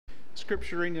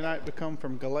scripture reading tonight will come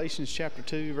from Galatians chapter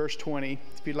 2, verse 20,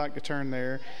 if you'd like to turn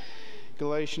there.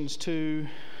 Galatians 2,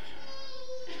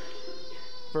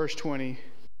 verse 20.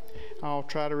 I'll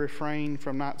try to refrain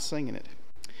from not singing it.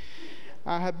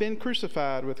 I have been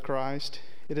crucified with Christ.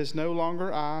 It is no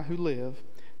longer I who live,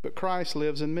 but Christ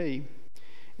lives in me.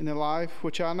 In the life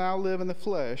which I now live in the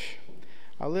flesh,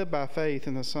 I live by faith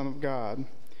in the Son of God,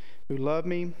 who loved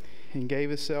me and gave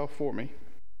himself for me.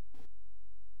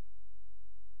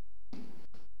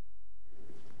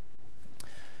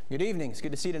 Good evening. It's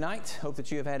good to see you tonight. Hope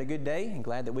that you have had a good day and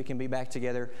glad that we can be back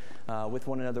together with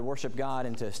one another, worship God,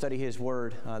 and to study His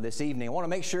Word this evening. I want to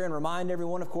make sure and remind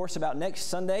everyone, of course, about next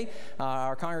Sunday,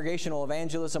 our Congregational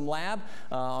Evangelism Lab.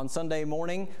 On Sunday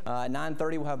morning at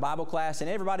 9:30, we'll have Bible class, and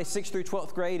everybody 6th through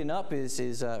 12th grade and up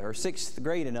or 6th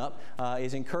grade and up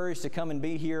is encouraged to come and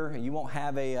be here. You won't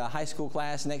have a high school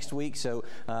class next week, so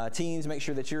teens, make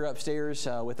sure that you're upstairs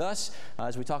with us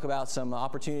as we talk about some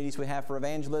opportunities we have for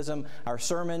evangelism. Our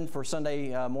sermon for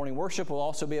Sunday morning worship will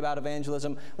also be about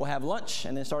evangelism. We'll have lunch,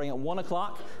 and then starting at 1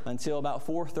 o'clock until about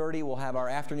 4:30, we'll have our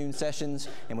afternoon sessions,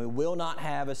 and we will not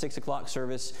have a 6 o'clock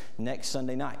service next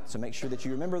Sunday night. So make sure that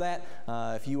you remember that.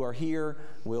 If you are here,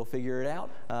 we'll figure it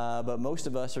out. But most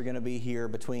of us are going to be here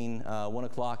between 1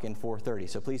 o'clock and 4:30.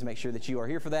 So please make sure that you are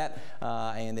here for that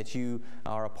and that you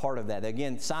are a part of that.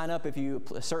 Again, sign up if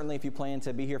you plan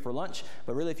to be here for lunch.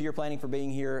 But really, if you're planning for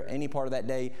being here any part of that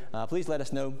day, please let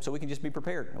us know so we can just be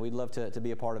prepared. We'd love to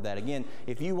be a part of that. Again,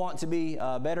 if you want to be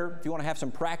better, if you want to have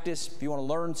some practice, if you want to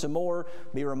learn some more,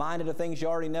 be reminded of things you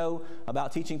already know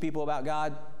about teaching people about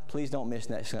God, please don't miss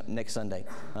next Sunday.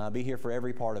 Be here for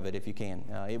every part of it if you can.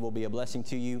 It will be a blessing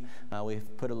to you. We've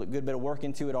put a good bit of work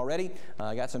into it already.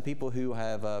 I got some people who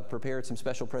have prepared some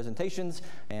special presentations,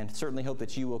 and certainly hope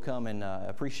that you will come and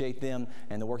appreciate them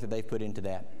and the work that they've put into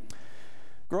that.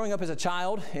 Growing up as a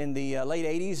child in the late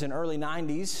 80s and early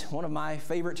 90s, one of my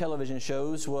favorite television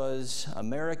shows was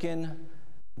American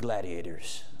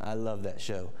Gladiators. I love that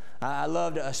show. I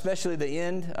loved especially the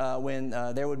end when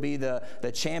there would be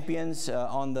the champions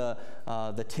on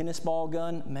the tennis ball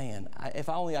gun. Man, if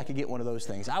only I could get one of those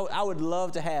things. I would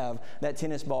love to have that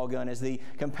tennis ball gun as the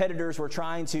competitors were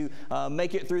trying to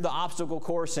make it through the obstacle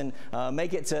course and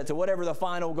make it to whatever the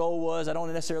final goal was. I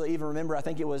don't necessarily even remember. I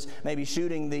think it was maybe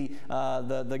shooting the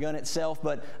gun itself,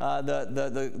 but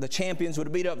the champions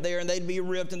would beat up there and they'd be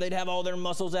ripped and they'd have all their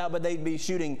muscles out, but they'd be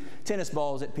shooting tennis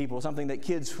balls at people, something that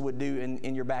kids would do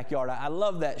in your backyard. I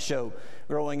love that show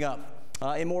growing up.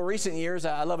 In more recent years,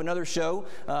 I love another show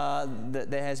that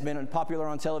has been popular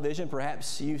on television.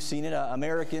 Perhaps you've seen it,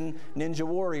 American Ninja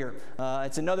Warrior.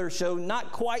 It's another show,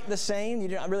 not quite the same. You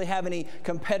don't really have any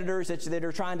competitors that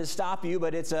are trying to stop you,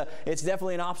 but it's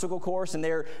definitely an obstacle course, and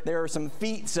there are some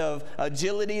feats of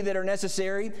agility that are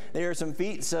necessary. There are some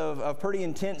feats of pretty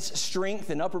intense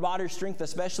strength and upper body strength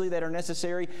especially that are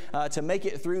necessary to make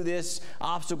it through this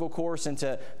obstacle course and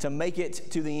to make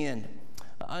it to the end.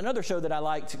 Another show that I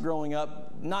liked growing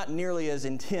up, not nearly as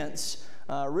intense,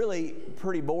 really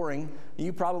pretty boring.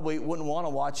 You probably wouldn't want to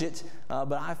watch it,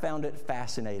 but I found it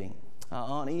fascinating.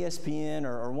 On ESPN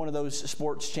or one of those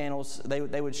sports channels,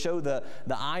 they would show the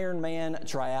Ironman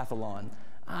triathlon.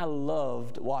 I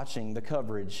loved watching the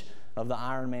coverage of the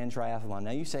Ironman triathlon.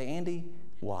 Now you say, Andy,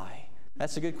 why?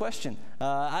 That's a good question.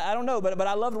 I don't know, but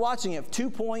I loved watching it.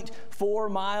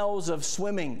 2.4 miles of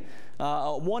swimming.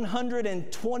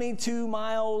 122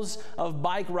 miles of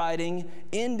bike riding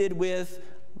ended with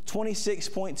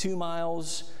 26.2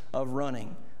 miles of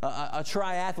running. A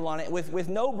triathlon with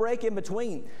no break in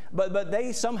between. But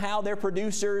they somehow, their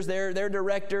producers, their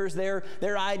directors, their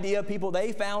idea people,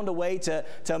 they found a way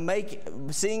to make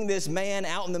seeing this man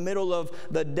out in the middle of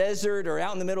the desert or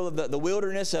out in the middle of the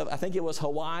wilderness of, I think it was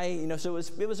Hawaii, so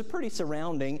it was a pretty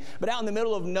surrounding, but out in the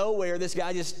middle of nowhere, this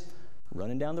guy just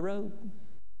running down the road.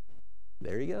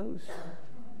 There he goes.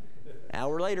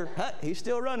 Hour later, he's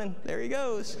still running. There he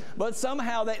goes. But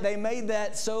somehow they made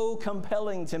that so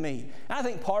compelling to me. And I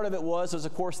think part of it was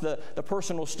of course, the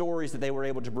personal stories that they were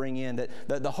able to bring in, that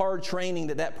the hard training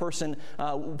that person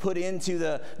put into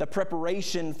the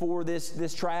preparation for this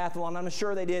triathlon. I'm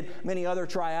sure they did many other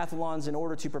triathlons in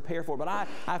order to prepare for it. But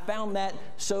I found that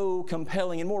so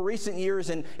compelling. In more recent years,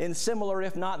 in similar,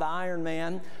 if not the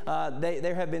Ironman,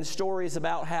 there have been stories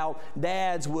about how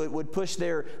dads would push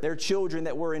their children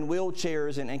that were in wheelchairs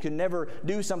wheelchairs and could never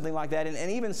do something like that.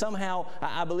 And even somehow,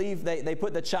 I believe they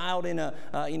put the child in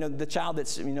the child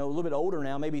that's, a little bit older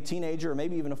now, maybe teenager or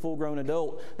maybe even a full-grown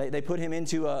adult. They put him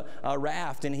into a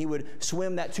raft, and he would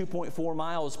swim that 2.4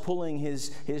 miles pulling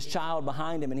his child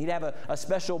behind him. And he'd have a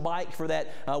special bike for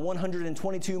that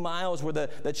 122 miles where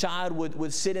the child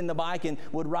would sit in the bike and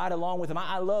would ride along with him.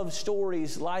 I love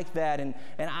stories like that, and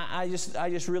I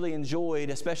just really enjoyed,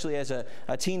 especially as a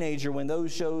teenager, when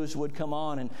those shows would come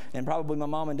on, and probably my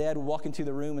mom and dad would walk into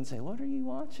the room and say, "What are you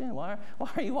watching? Why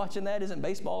are you watching that? Isn't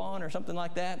baseball on?" or something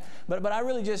like that. But I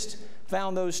really just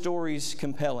found those stories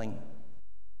compelling.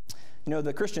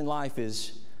 The Christian life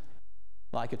is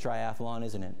like a triathlon,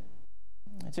 isn't it?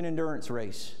 It's an endurance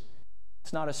race.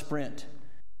 It's not a sprint.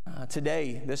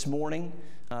 Today, this morning,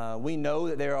 we know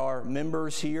that there are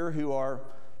members here who are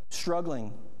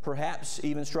struggling, perhaps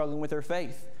even struggling with their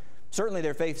faith. Certainly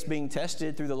their faith's being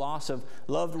tested through the loss of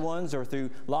loved ones, or through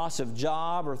loss of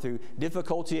job, or through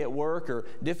difficulty at work, or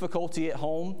difficulty at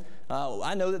home.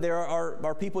 I know that there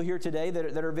are people here today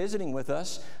that are visiting with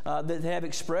us that have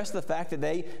expressed the fact that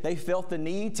they felt the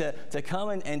need to come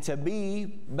and to be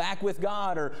back with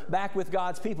God, or back with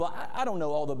God's people. I don't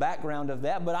know all the background of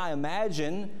that, but I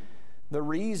imagine the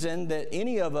reason that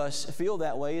any of us feel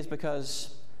that way is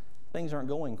because things aren't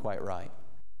going quite right.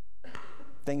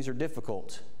 Things are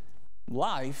difficult.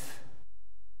 Life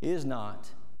is not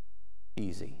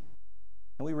easy.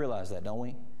 And we realize that, don't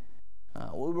we?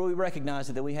 We recognize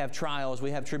that we have trials,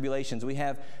 we have tribulations, we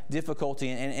have difficulty,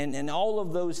 and all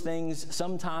of those things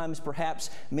sometimes, perhaps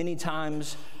many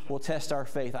times, will test our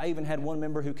faith. I even had one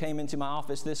member who came into my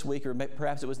office this week, or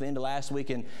perhaps it was the end of last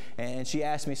week, and she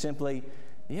asked me simply,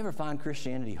 "Do you ever find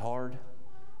Christianity hard?"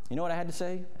 You know what I had to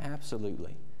say?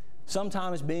 Absolutely.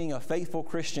 Sometimes being a faithful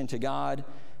Christian to God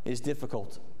is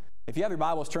difficult. If you have your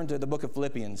Bibles, turn to the book of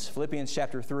Philippians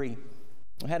chapter 3.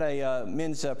 We had a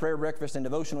men's prayer breakfast and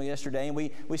devotional yesterday, and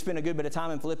we spent a good bit of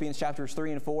time in Philippians chapters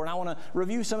 3 and 4. And I want to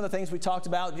review some of the things we talked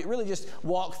about, really just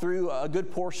walk through a good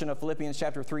portion of Philippians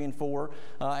chapter 3 and 4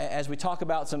 as we talk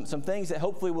about some things that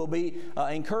hopefully will be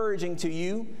encouraging to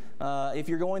you if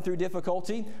you're going through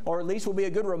difficulty, or at least will be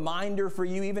a good reminder for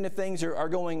you even if things are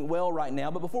going well right now.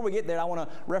 But before we get there, I want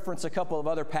to reference a couple of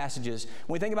other passages.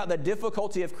 When we think about the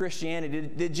difficulty of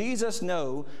Christianity, did Jesus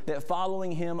know that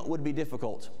following him would be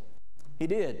difficult? He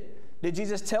did. Did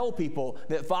Jesus tell people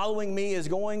that following me is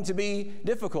going to be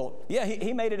difficult? Yeah,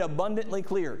 he made it abundantly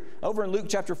clear. Over in Luke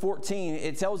chapter 14,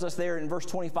 it tells us there in verse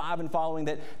 25 and following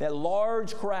that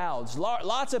large crowds,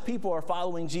 lots of people are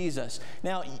following Jesus.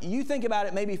 Now, you think about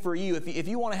it maybe for you, if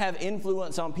you want to have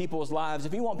influence on people's lives,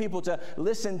 if you want people to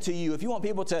listen to you, if you want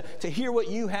people to hear what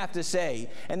you have to say,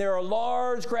 and there are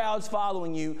large crowds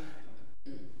following you,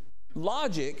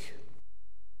 logic,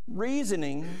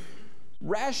 reasoning,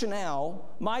 rationale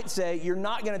might say you're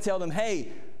not going to tell them,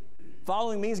 "Hey,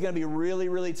 following me is going to be really,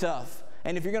 really tough.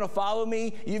 And if you're going to follow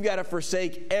me, you've got to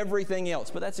forsake everything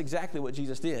else." But that's exactly what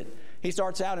Jesus did. He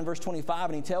starts out in verse 25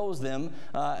 and he tells them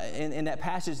in that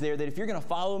passage there that if you're going to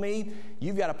follow me,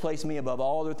 you've got to place me above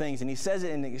all other things. And he says it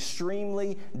in an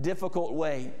extremely difficult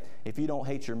way. If you don't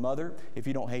hate your mother, if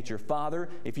you don't hate your father,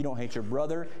 if you don't hate your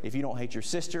brother, if you don't hate your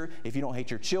sister, if you don't hate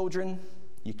your children,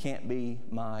 you can't be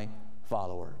my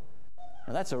follower.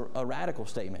 Now, that's a radical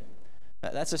statement.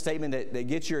 That's a statement that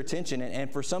gets your attention.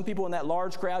 And for some people in that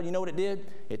large crowd, you know what it did?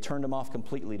 It turned them off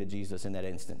completely to Jesus in that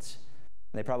instance.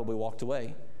 And they probably walked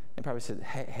away. They probably said,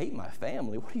 "Hate my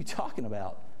family? What are you talking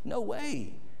about? No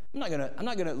way. I'm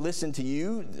not gonna listen to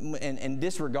you and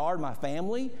disregard my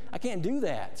family. I can't do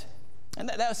that." And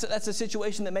that's a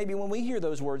situation that maybe when we hear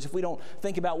those words, if we don't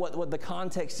think about what the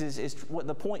context is what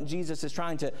the point Jesus is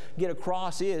trying to get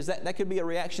across is, that could be a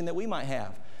reaction that we might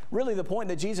have. Really, the point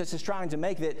that Jesus is trying to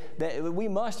make that we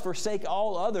must forsake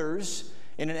all others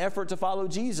in an effort to follow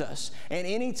Jesus. And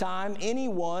anytime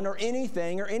anyone or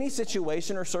anything or any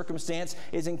situation or circumstance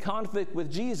is in conflict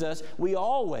with Jesus, we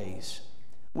always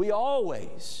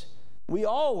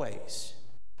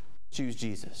choose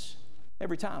Jesus.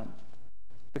 Every time.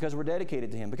 Because we're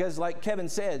dedicated to him. Because like Kevin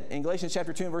said in Galatians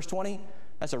chapter 2 and verse 20,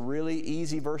 that's a really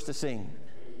easy verse to sing.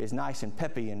 It's nice and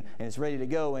peppy and it's ready to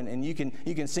go, and you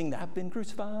can sing that, "I've been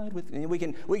crucified with," and we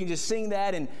can just sing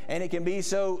that, and it can be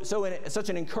such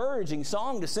an encouraging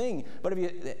song to sing. But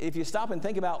if you stop and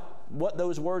think about what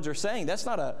those words are saying, that's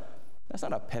not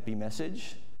a peppy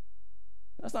message.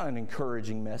 That's not an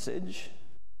encouraging message.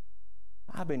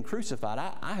 I've been crucified.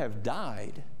 I have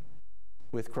died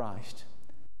with Christ.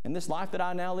 And this life that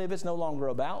I now live, it's no longer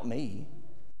about me.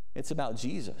 It's about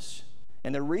Jesus.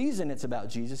 And the reason it's about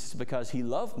Jesus is because he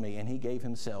loved me and he gave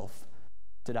himself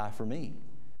to die for me.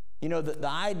 You know, the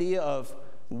idea of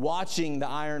watching the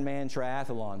Ironman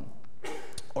triathlon,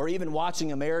 or even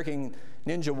watching American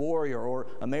Ninja Warrior or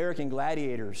American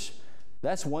Gladiators.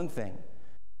 That's one thing.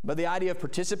 But the idea of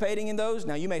participating in those,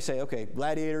 now you may say, okay,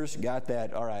 Gladiators, got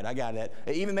that. All right, I got that.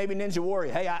 Even maybe Ninja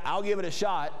Warrior, hey, I'll give it a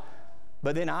shot.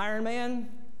 But then Ironman,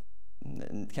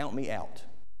 count me out.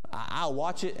 I'll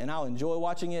watch it and I'll enjoy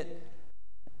watching it.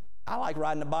 I like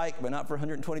riding a bike, but not for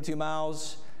 122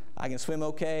 miles. I can swim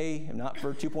okay, not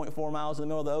for 2.4 miles in the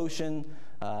middle of the ocean.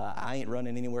 I ain't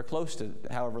running anywhere close to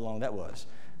however long that was.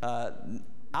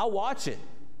 I'll watch it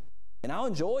and I'll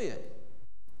enjoy it.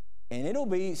 And it'll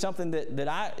be something that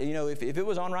I, if it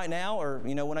was on right now, or,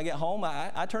 when I get home,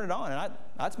 I turn it on and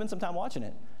I'd spend some time watching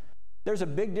it. There's a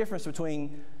big difference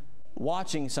between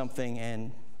watching something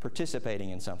and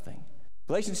participating in something.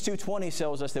 Galatians 2:20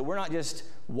 tells us that we're not just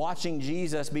watching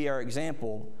Jesus be our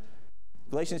example.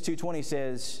 Galatians 2:20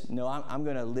 says, no, I'm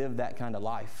going to live that kind of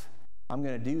life. I'm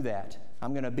going to do that.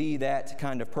 I'm going to be that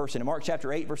kind of person. In Mark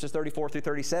chapter 8, verses 34 through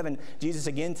 37, Jesus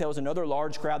again tells another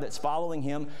large crowd that's following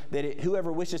him that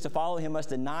whoever wishes to follow him must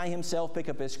deny himself, pick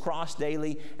up his cross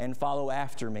daily, and follow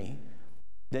after me.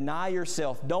 Deny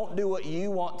yourself. Don't do what you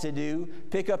want to do.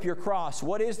 Pick up your cross.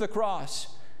 What is the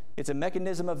cross? It's a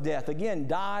mechanism of death. Again,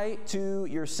 die to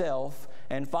yourself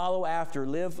and follow after.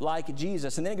 Live like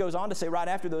Jesus. And then it goes on to say right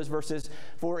after those verses,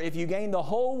 for if you gain the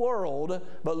whole world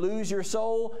but lose your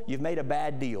soul, you've made a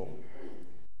bad deal.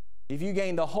 If you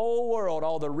gain the whole world,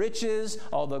 all the riches,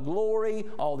 all the glory,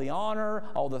 all the honor,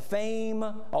 all the fame,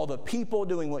 all the people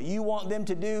doing what you want them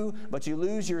to do, but you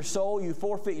lose your soul, you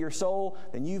forfeit your soul,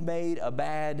 then you've made a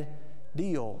bad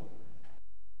deal.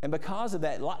 And because of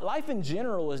that, life in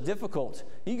general is difficult.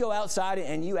 You go outside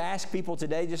and you ask people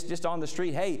today, just on the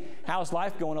street, hey, how's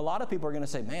life going? A lot of people are going to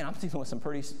say, man, I'm dealing with some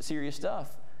pretty serious stuff.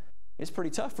 It's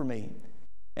pretty tough for me.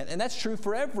 And that's true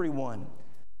for everyone.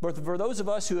 But for those of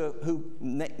us who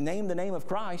name the name of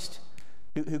Christ,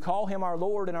 who call him our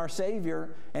Lord and our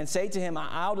Savior, and say to him,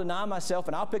 I'll deny myself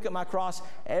and I'll pick up my cross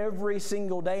every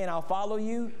single day and I'll follow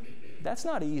you, that's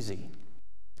not easy.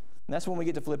 And that's when we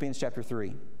get to Philippians chapter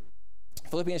 3.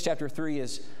 Philippians chapter 3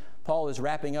 is Paul is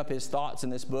wrapping up his thoughts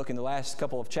in this book in the last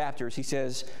couple of chapters. He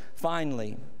says,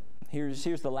 finally, here's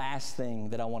the last thing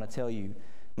that I want to tell you,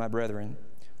 my brethren.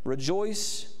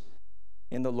 Rejoice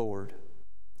in the Lord.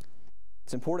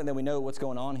 It's important that we know what's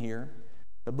going on here.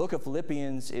 The book of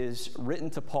Philippians is written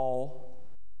to Paul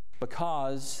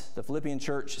because the Philippian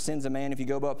church sends a man, if you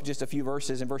go up just a few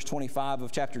verses in verse 25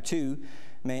 of chapter 2,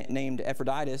 named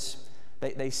Epaphroditus,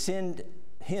 they send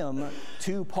him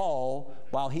to Paul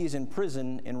while he's in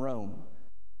prison in Rome.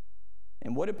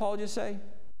 And what did Paul just say?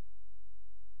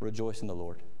 Rejoice in the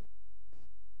Lord.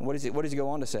 And what does he go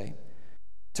on to say?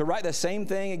 To write the same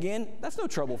thing again, that's no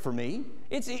trouble for me.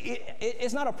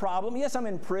 It's not a problem. Yes, I'm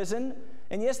in prison.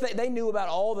 And yes, they knew about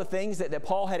all the things that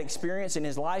Paul had experienced in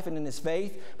his life and in his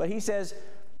faith. But he says,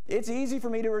 it's easy for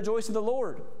me to rejoice in the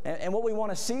Lord. And what we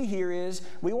want to see here is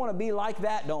we want to be like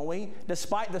that, don't we?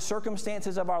 Despite the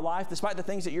circumstances of our life, despite the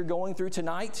things that you're going through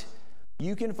tonight,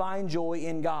 you can find joy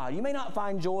in God. You may not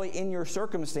find joy in your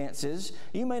circumstances.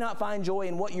 You may not find joy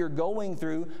in what you're going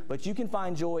through, but you can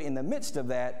find joy in the midst of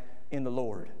that in the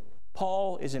Lord.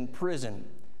 Paul is in prison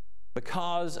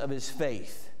because of his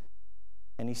faith,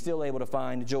 and he's still able to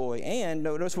find joy. And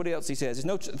notice what else he says.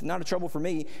 It's not a trouble for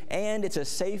me, and it's a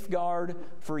safeguard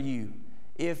for you.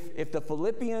 If the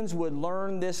Philippians would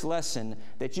learn this lesson,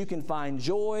 that you can find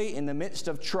joy in the midst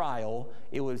of trial,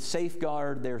 it would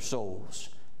safeguard their souls.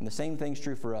 And the same thing's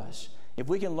true for us. If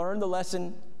we can learn the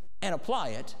lesson and apply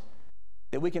it,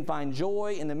 that we can find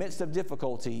joy in the midst of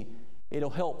difficulty, it'll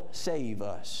help save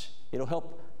us. It'll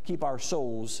help keep our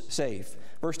souls safe.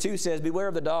 Verse 2 says, beware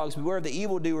of the dogs, beware of the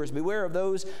evildoers, beware of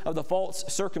those of the false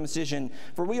circumcision.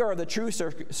 For we are of the true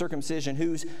circumcision,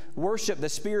 whose worship the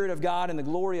Spirit of God and the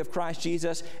glory of Christ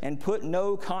Jesus, and put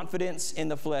no confidence in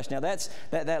the flesh. Now that's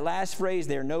that last phrase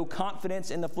there, no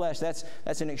confidence in the flesh. That's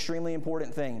an extremely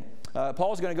important thing.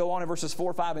 Paul's going to go on in verses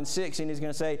 4, 5, and 6, and he's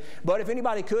going to say, but if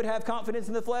anybody could have confidence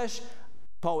in the flesh,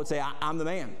 Paul would say, I'm the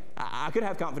man. I could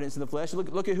have confidence in the flesh.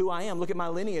 Look at who I am. Look at my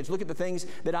lineage. Look at the things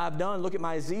that I've done. Look at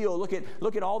my zeal. Look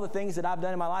at all the things that I've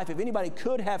done in my life. If anybody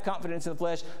could have confidence in the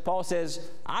flesh, Paul says,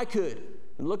 I could.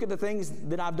 Look at the things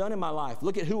that I've done in my life.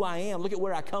 Look at who I am. Look at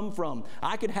where I come from.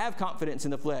 I could have confidence in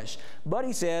the flesh. But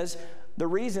he says, the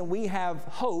reason we have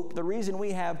hope, the reason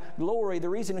we have glory, the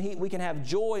reason we can have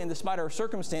joy in despite our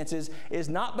circumstances is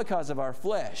not because of our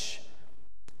flesh.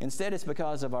 Instead, it's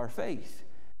because of our faith.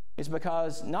 It's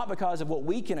not because of what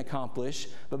we can accomplish,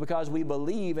 but because we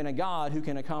believe in a God who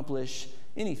can accomplish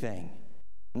anything.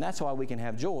 And that's why we can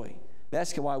have joy.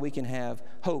 That's why we can have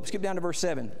hope. Skip down to verse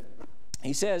 7.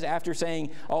 He says, after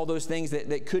saying all those things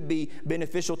that could be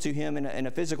beneficial to him in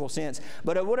a physical sense,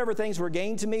 but of whatever things were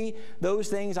gained to me, those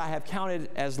things I have counted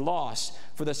as loss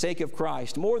for the sake of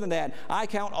Christ. More than that, I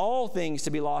count all things to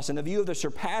be lost in the view of the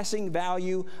surpassing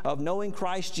value of knowing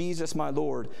Christ Jesus my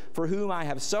Lord, for whom I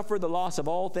have suffered the loss of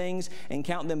all things and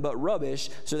count them but rubbish,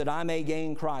 so that I may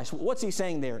gain Christ. What's he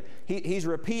saying there? He's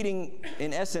repeating,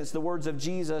 in essence, the words of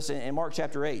Jesus in Mark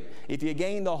chapter 8. If you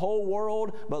gain the whole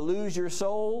world but lose your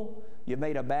soul, you've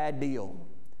made a bad deal.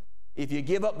 If you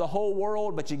give up the whole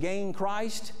world but you gain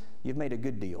Christ, you've made a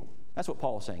good deal. That's what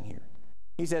Paul's saying here.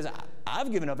 He says,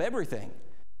 I've given up everything.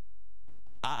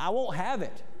 I won't have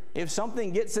it. If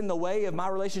something gets in the way of my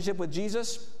relationship with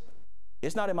Jesus,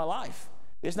 it's not in my life.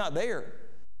 It's not there.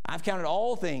 I've counted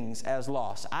all things as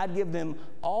loss. I'd give them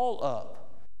all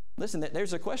up. Listen,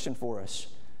 there's a question for us.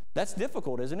 That's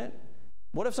difficult, isn't it?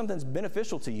 What if something's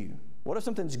beneficial to you? What if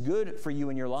something's good for you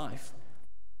in your life?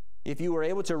 If you were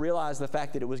able to realize the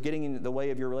fact that it was getting in the way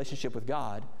of your relationship with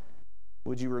God,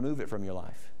 would you remove it from your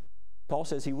life? Paul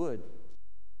says he would.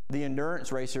 The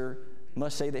endurance racer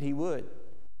must say that he would.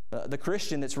 The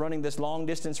Christian that's running this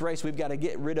long-distance race, we've got to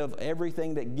get rid of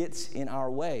everything that gets in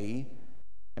our way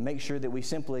and make sure that we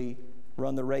simply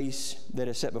run the race that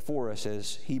is set before us,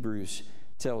 as Hebrews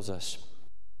tells us.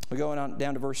 We're going on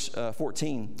down to verse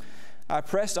 14. I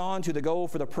press on to the goal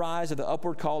for the prize of the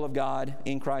upward call of God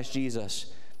in Christ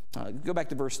Jesus. Go back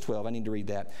to verse 12. I need to read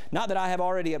that. Not that I have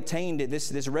already obtained it,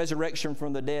 this resurrection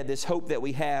from the dead, this hope that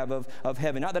we have of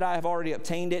heaven. Not that I have already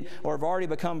obtained it or have already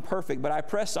become perfect, but I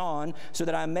press on so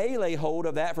that I may lay hold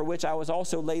of that for which I was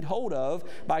also laid hold of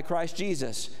by Christ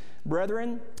Jesus.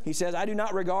 Brethren, he says, I do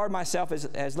not regard myself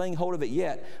as laying hold of it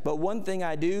yet, but one thing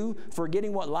I do,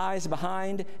 forgetting what lies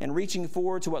behind and reaching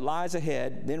forward to what lies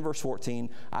ahead. Then verse 14,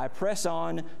 I press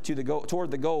on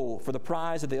toward the goal for the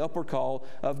prize of the upward call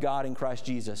of God in Christ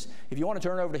Jesus. If you want to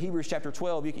turn over to Hebrews chapter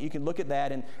 12, you can look at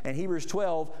that. And Hebrews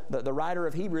 12, the writer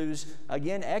of Hebrews,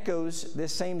 again echoes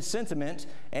this same sentiment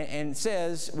and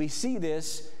says, we see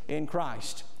this in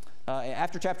Christ.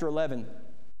 After chapter 11,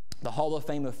 the Hall of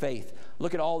Fame of Faith.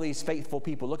 Look at all these faithful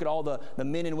people. Look at all the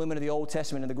men and women of the Old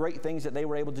Testament and the great things that they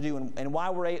were able to do. And why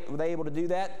were they able to do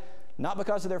that? Not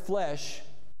because of their flesh.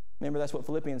 Remember, that's what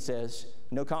Philippians says.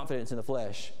 No confidence in the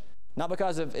flesh. Not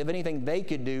because of anything they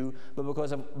could do, but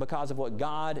because of what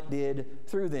God did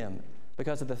through them.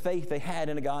 Because of the faith they had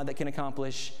in a God that can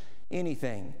accomplish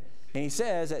anything. And he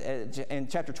says in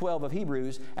chapter 12 of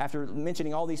Hebrews, after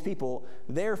mentioning all these people,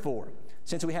 therefore,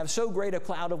 since we have so great a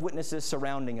cloud of witnesses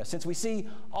surrounding us, since we see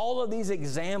all of these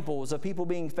examples of people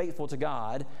being faithful to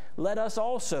God, let us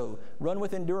also run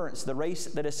with endurance the race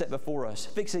that is set before us,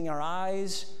 fixing our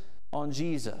eyes on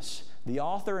Jesus, the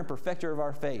author and perfecter of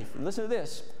our faith. And listen to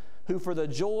this, who for the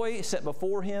joy set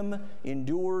before him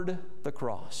endured the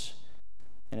cross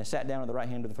and has sat down at the right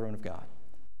hand of the throne of God.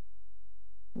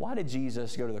 Why did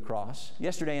Jesus go to the cross?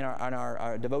 Yesterday in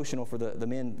our devotional for the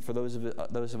men, for those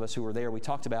of us who were there, we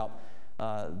talked about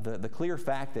the clear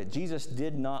fact that Jesus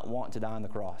did not want to die on the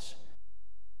cross.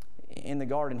 In the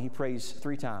garden, he prays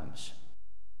 3 times,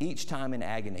 each time in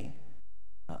agony.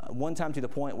 One time to the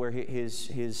point where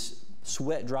his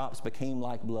sweat drops became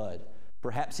like blood.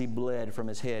 Perhaps he bled from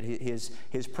his head.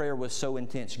 His prayer was so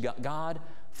intense. God,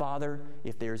 Father,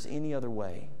 if there's any other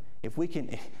way, if we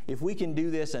can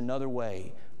do this another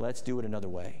way, let's do it another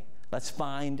way. Let's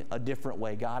find a different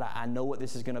way. God, I know what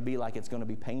this is going to be like. It's going to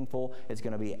be painful. It's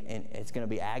going to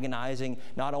be agonizing,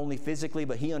 not only physically,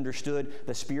 but he understood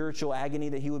the spiritual agony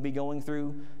that he would be going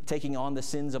through, taking on the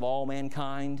sins of all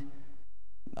mankind.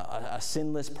 A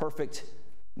sinless, perfect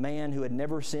man who had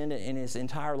never sinned in his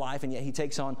entire life, and yet he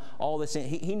takes on all this sin.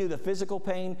 He knew the physical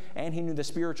pain, and he knew the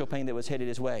spiritual pain that was headed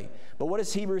his way. But what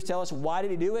does Hebrews tell us? Why did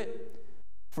he do it?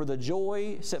 For the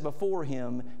joy set before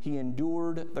him, he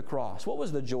endured the cross. What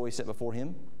was the joy set before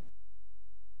him?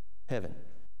 Heaven.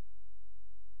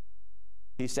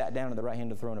 He sat down at the right hand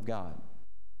of the throne of God.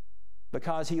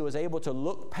 Because he was able to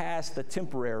look past the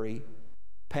temporary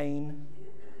pain,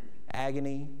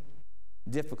 agony,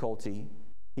 difficulty,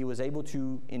 he was able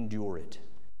to endure it.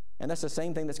 And that's the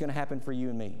same thing that's going to happen for you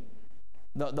and me.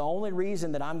 The only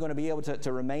reason that I'm going to be able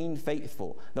to remain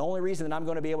faithful, the only reason that I'm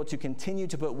going to be able to continue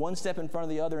to put one step in front of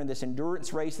the other in this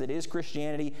endurance race that is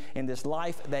Christianity, in this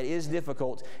life that is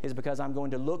difficult, is because I'm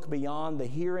going to look beyond the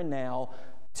here and now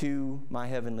to my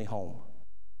heavenly home.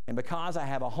 And because I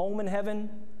have a home in heaven,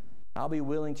 I'll be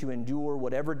willing to endure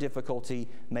whatever difficulty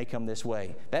may come this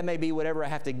way. That may be whatever I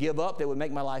have to give up that would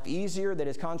make my life easier, that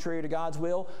is contrary to God's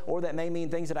will, or that may mean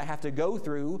things that I have to go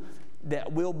through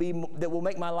that will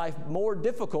make my life more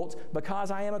difficult because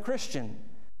I am a Christian,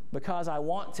 because I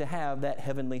want to have that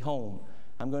heavenly home.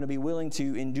 I'm going to be willing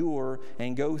to endure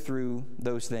and go through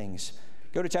those things.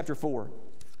 Go to chapter 4.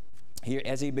 Here,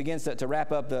 as he begins to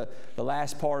wrap up the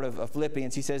last part of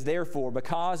Philippians, he says, therefore,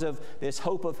 because of this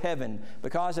hope of heaven,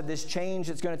 because of this change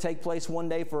that's going to take place one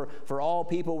day for all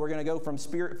people, we're going to go from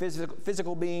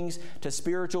physical beings to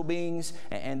spiritual beings.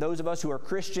 And those of us who are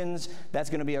Christians, that's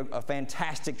going to be a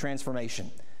fantastic transformation.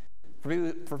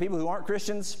 For people who aren't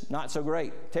Christians, not so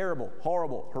great. Terrible,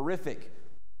 horrible, horrific,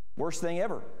 worst thing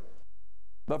ever.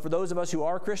 But for those of us who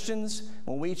are Christians,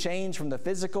 when we change from the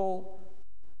physical,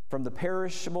 from the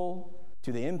perishable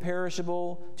to the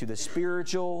imperishable to the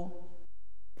spiritual,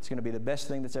 it's going to be the best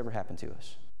thing that's ever happened to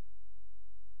us.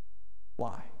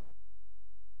 Why?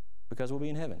 Because we'll be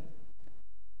in heaven.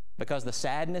 Because the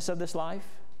sadness of this life,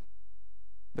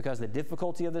 because the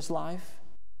difficulty of this life,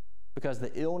 because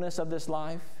the illness of this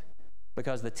life,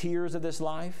 because the tears of this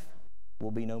life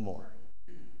will be no more.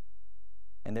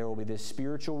 And there will be this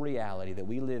spiritual reality that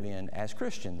we live in as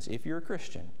Christians, if you're a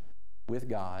Christian, with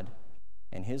God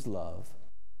and His love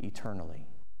eternally,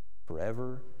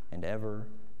 forever and ever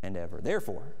and ever.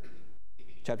 Therefore,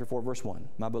 chapter 4, verse 1,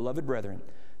 my beloved brethren,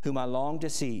 whom I long to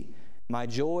see, my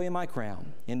joy and my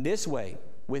crown, in this way,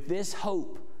 with this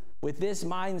hope, with this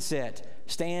mindset,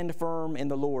 stand firm in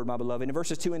the Lord, my beloved. In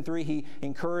verses 2 and 3, he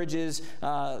encourages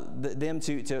them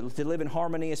to live in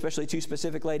harmony, especially two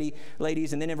specific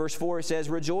ladies. And then in verse 4, it says,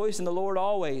 rejoice in the Lord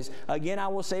always. Again, I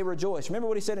will say rejoice. Remember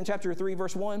what he said in chapter 3,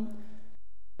 verse 1?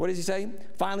 What does he say?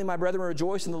 Finally, my brethren,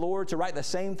 rejoice in the Lord. To write the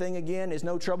same thing again is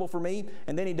no trouble for me.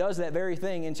 And then he does that very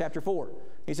thing in chapter 4.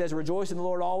 He says, rejoice in the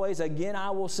Lord always. Again,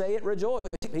 I will say it, rejoice.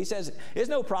 He says, it's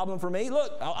no problem for me.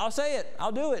 Look, I'll say it.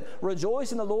 I'll do it.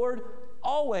 Rejoice in the Lord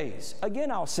always. Again,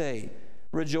 I'll say,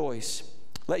 rejoice.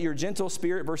 Let your gentle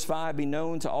spirit, verse 5, be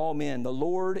known to all men. The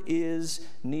Lord is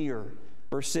near.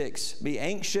 Verse 6, be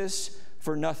anxious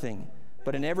for nothing,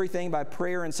 but in everything by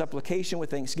prayer and supplication with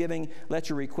thanksgiving, let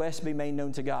your requests be made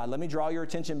known to God. Let me draw your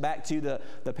attention back to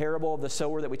the parable of the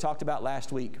sower that we talked about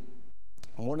last week.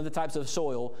 One of the types of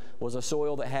soil was a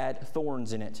soil that had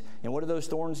thorns in it. And what do those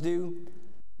thorns do?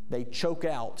 They choke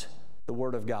out the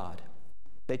Word of God.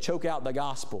 They choke out the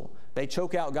gospel. They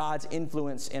choke out God's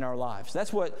influence in our lives.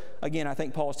 That's what, again, I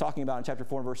think Paul is talking about in chapter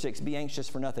 4 and verse 6. Be anxious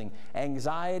for nothing.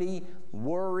 Anxiety,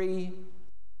 worry.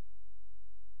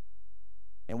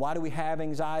 And why do we have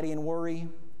anxiety and worry?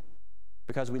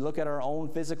 Because we look at our own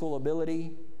physical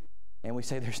ability and we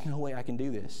say, there's no way I can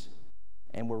do this.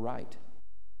 And we're right.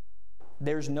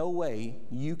 There's no way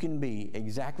you can be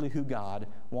exactly who God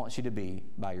wants you to be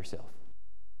by yourself.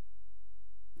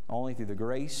 Only through the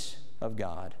grace of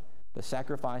God, the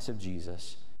sacrifice of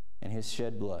Jesus, and His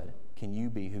shed blood can you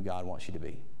be who God wants you to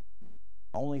be.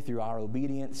 Only through our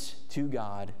obedience to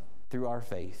God, through our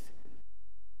faith,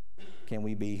 can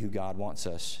we be who God wants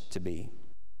us to be.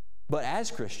 But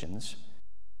as Christians,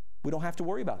 we don't have to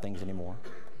worry about things anymore.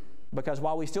 Because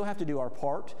while we still have to do our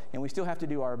part and we still have to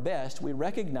do our best, we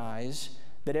recognize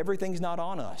that everything's not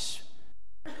on us.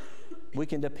 We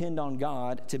can depend on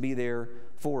God to be there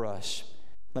for us.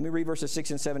 Let me read verses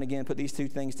 6 and 7 again, put these two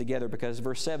things together because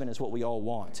verse 7 is what we all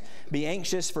want. Be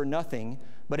anxious for nothing,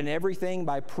 but in everything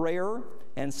by prayer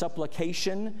and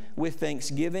supplication with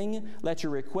thanksgiving, let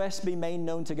your requests be made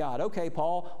known to God. Okay,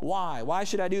 Paul, why? Why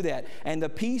should I do that? And the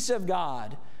peace of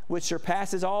God, which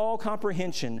surpasses all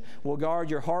comprehension, will guard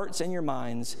your hearts and your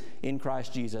minds in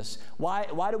Christ Jesus. Why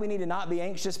do we need to not be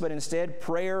anxious, but instead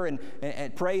pray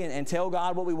and tell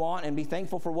God what we want and be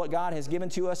thankful for what God has given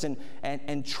to us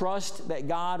and trust that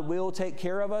God will take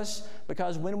care of us?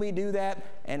 Because when we do that,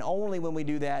 and only when we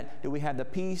do that, do we have the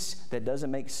peace that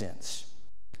doesn't make sense.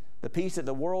 The peace that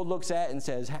the world looks at and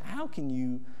says, how can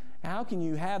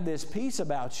you have this peace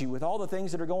about you with all the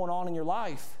things that are going on in your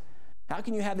life? How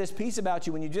can you have this peace about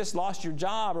you when you just lost your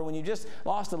job or when you just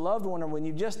lost a loved one or when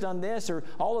you've just done this or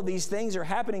all of these things are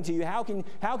happening to you? How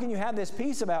can you have this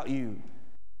peace about you?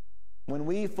 When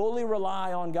we fully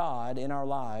rely on God in our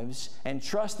lives and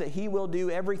trust that He will do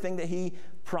everything that He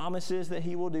promises that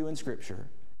He will do in Scripture,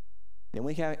 then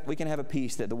we can have a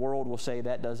peace that the world will say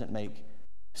that doesn't make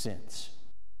sense.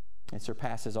 It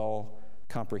surpasses all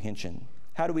comprehension.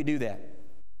 How do we do that?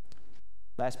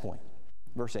 Last point,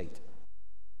 verse 8.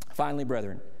 Finally,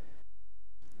 brethren,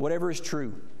 whatever is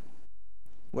true,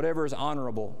 whatever is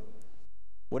honorable,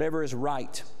 whatever is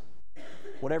right,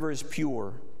 whatever is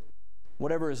pure,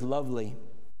 whatever is lovely,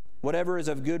 whatever is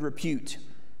of good repute,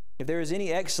 if there is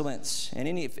any excellence and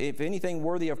if anything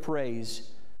worthy of praise,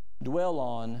 dwell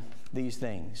on these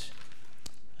things.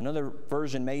 Another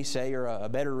version may say, or a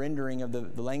better rendering of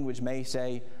the language may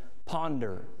say,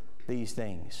 ponder these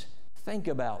things. Think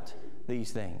about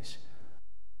these things.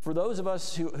 For those of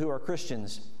us who are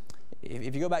Christians,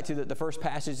 If you go back to the first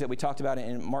passage that we talked about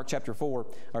in Luke chapter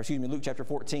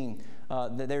 14,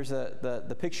 there's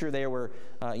the picture there where,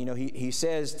 he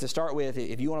says to start with,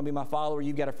 if you want to be my follower,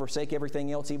 you've got to forsake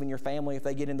everything else, even your family, if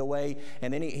they get in the way.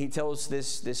 And then he tells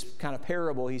this kind of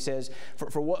parable. He says,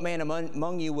 for what man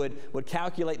among you would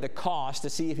calculate the cost to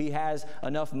see if he has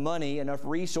enough money, enough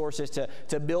resources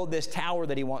to build this tower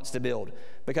that he wants to build.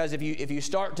 Because if you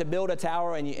start to build a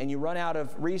tower and you run out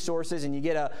of resources and you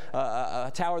get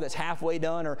a tower that's halfway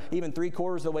done or even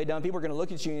 3/4 of the way done, people are going to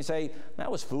look at you and say, that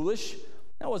was foolish.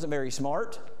 That wasn't very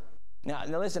smart. Now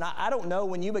listen, I don't know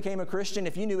when you became a Christian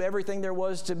if you knew everything there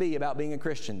was to be about being a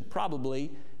Christian.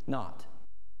 Probably not.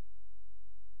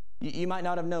 You might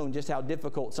not have known just how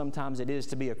difficult sometimes it is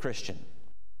to be a Christian.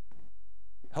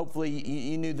 Hopefully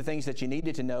you knew the things that you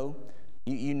needed to know.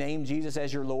 You named Jesus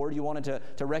as your Lord. You wanted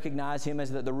to recognize Him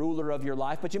as the ruler of your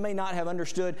life, but you may not have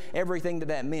understood everything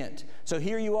that meant. So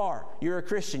here you are. You're a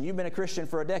Christian. You've been a Christian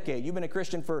for a decade. You've been a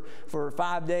Christian for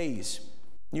 5 days.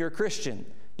 You're a Christian.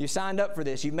 You signed up for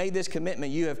this. You've made this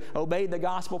commitment. You have obeyed the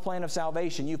gospel plan of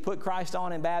salvation. You've put Christ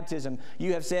on in baptism.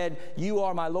 You have said, you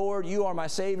are my Lord. You are my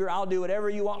Savior. I'll do whatever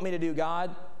you want me to do,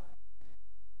 God.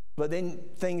 But then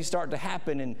things start to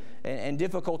happen and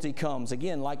difficulty comes.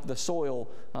 Again, like the soil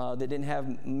that didn't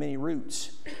have many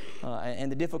roots.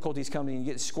 And the difficulties come and you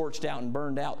get scorched out and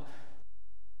burned out.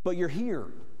 But you're here.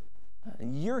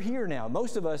 You're here now.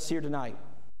 Most of us here tonight,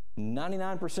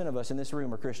 99% of us in this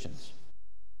room are Christians.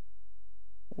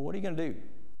 What are you going to do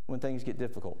when things get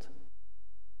difficult?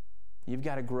 You've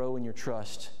got to grow in your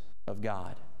trust of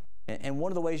God. And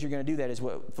one of the ways you're going to do that is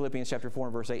what Philippians chapter 4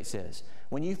 and verse 8 says.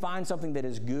 When you find something that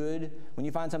is good, when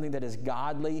you find something that is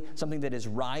godly, something that is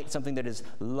right, something that is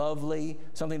lovely,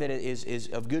 something that is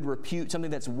of good repute, something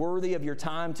that's worthy of your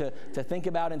time to think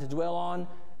about and to dwell on,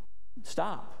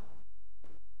 stop.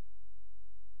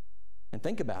 And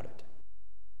think about it.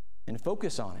 And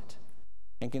focus on it.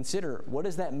 And consider, what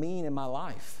does that mean in my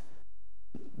life?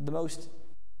 The most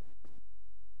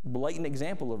blatant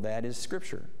example of that is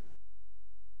Scripture.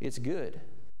 It's good.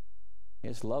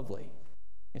 It's lovely.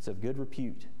 It's of good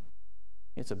repute.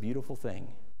 It's a beautiful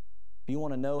thing. If you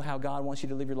want to know how God wants you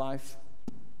to live your life,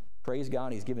 praise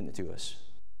God, He's given it to us.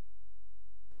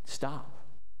 Stop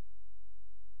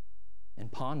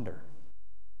and ponder.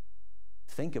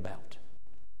 Think about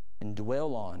and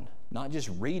dwell on, not just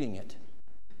reading it,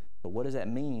 but what does that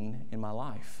mean in my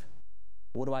life?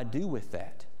 What do I do with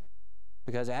that?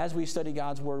 Because as we study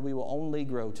God's Word, we will only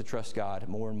grow to trust God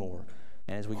more and more.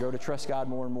 And as we grow to trust God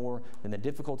more and more, then the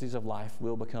difficulties of life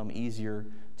will become easier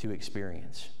to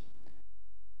experience.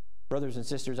 Brothers and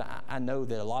sisters, I know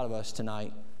that a lot of us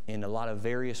tonight, in a lot of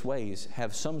various ways,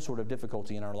 have some sort of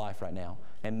difficulty in our life right now.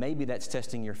 And maybe that's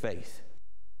testing your faith.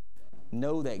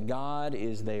 Know that God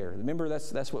is there. Remember,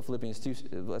 that's what Philippians 2,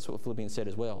 that's what Philippians said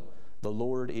as well. The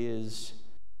Lord is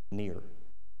near.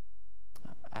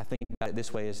 I think about it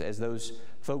this way: as those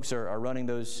folks are running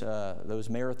those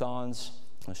marathons,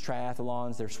 those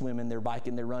triathlons, they're swimming, they're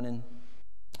biking, they're running.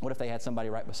 What if they had somebody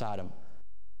right beside them?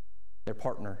 Their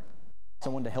partner,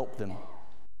 someone to help them,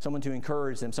 someone to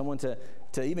encourage them, someone to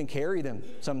even carry them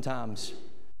sometimes.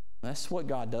 That's what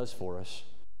God does for us.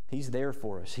 He's there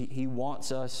for us. He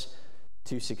wants us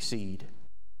to succeed.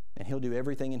 And He'll do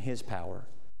everything in His power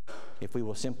if we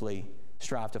will simply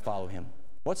strive to follow Him.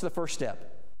 What's the first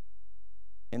step?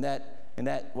 In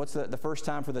that, what's the first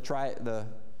time for the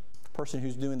person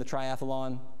who's doing the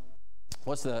triathlon?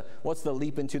 What's the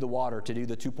leap into the water to do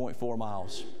the 2.4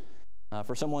 miles?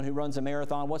 For someone who runs a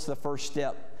marathon, what's the first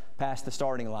step past the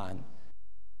starting line?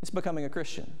 It's becoming a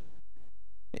Christian.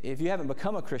 If you haven't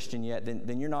become a Christian yet,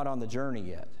 then you're not on the journey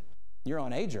yet. You're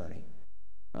on a journey,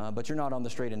 but you're not on the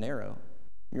straight and narrow.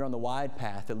 You're on the wide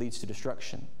path that leads to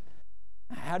destruction.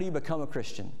 How do you become a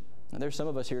Christian? Now, there's some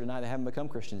of us here tonight that haven't become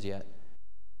Christians yet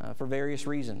for various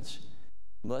reasons.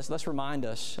 Let's remind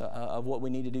us of what we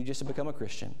need to do just to become a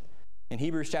Christian. In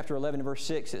Hebrews chapter 11, verse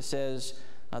 6, it says,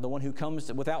 the one who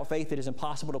comes without faith, it is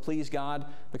impossible to please God,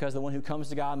 because the one who comes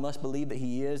to God must believe that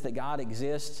He is, that God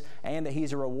exists, and that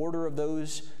He's a rewarder of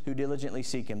those who diligently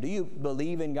seek Him. Do you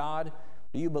believe in God?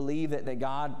 Do you believe that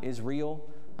God is real?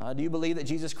 Do you believe that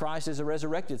Jesus Christ is a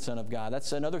resurrected Son of God?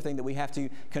 That's another thing that we have to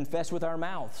confess with our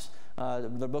mouths.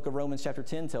 The book of Romans chapter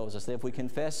 10 tells us that if we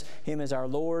confess Him as our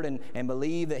Lord and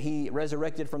believe that He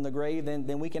resurrected from the grave,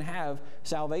 then we can have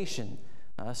salvation.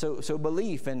 So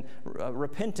belief and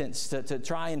repentance to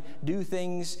try and do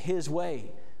things His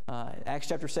way. Acts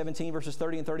chapter 17, verses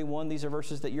 30 and 31, these are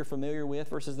verses that you're familiar with,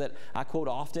 verses that I quote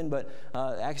often, but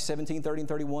Acts 17, 30 and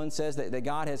 31 says that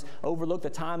God has overlooked the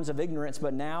times of ignorance,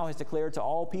 but now has declared to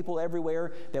all people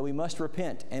everywhere that we must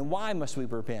repent. And why must we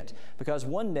repent? Because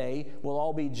one day we'll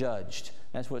all be judged.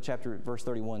 That's what verse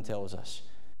 31 tells us.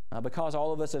 Because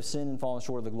all of us have sinned and fallen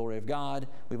short of the glory of God,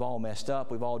 we've all messed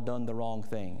up, we've all done the wrong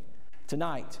thing.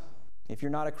 Tonight, if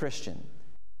you're not a Christian,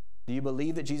 do you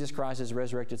believe that Jesus Christ is the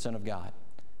resurrected Son of God?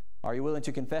 Are you willing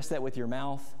to confess that with your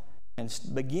mouth and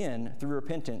begin through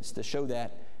repentance to show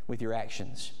that with your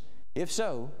actions? If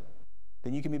so,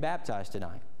 then you can be baptized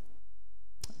tonight.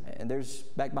 And there's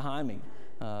back behind me,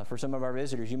 for some of our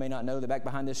visitors, you may not know that back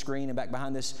behind this screen and back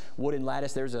behind this wooden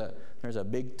lattice, there's a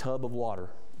big tub of water.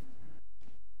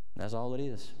 That's all it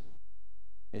is.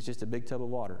 It's just a big tub of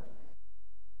water.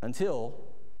 Until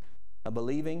a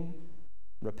believing,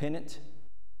 repentant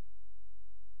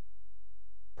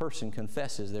person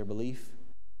confesses their belief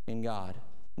in God,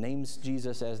 names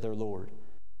Jesus as their Lord,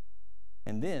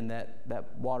 and then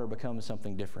that water becomes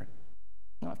something different.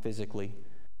 Not physically.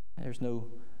 There's no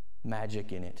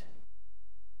magic in it.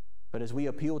 But as we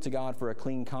appeal to God for a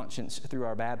clean conscience through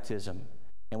our baptism,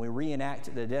 and we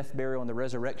reenact the death, burial, and the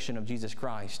resurrection of Jesus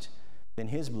Christ, then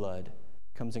His blood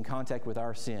comes in contact with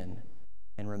our sin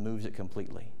and removes it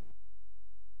completely.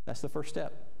 That's the first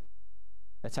step.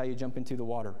 That's how you jump into the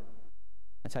water.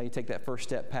 That's how you take that first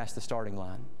step past the starting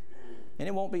line. And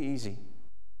it won't be easy.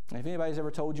 And if anybody's ever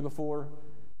told you before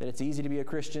that it's easy to be a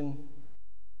Christian,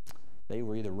 they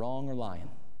were either wrong or lying.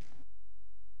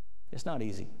 It's not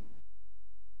easy.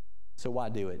 So why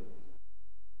do it?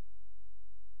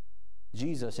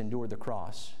 Jesus endured the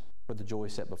cross for the joy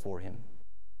set before Him.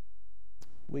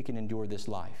 We can endure this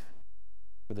life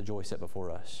for the joy set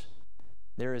before us.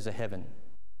 There is a heaven.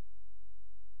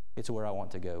 It's where I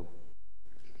want to go.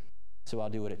 So I'll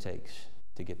do what it takes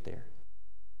to get there.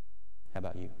 How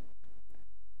about you?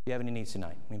 If you have any needs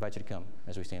tonight, we invite you to come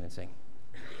as we stand and sing.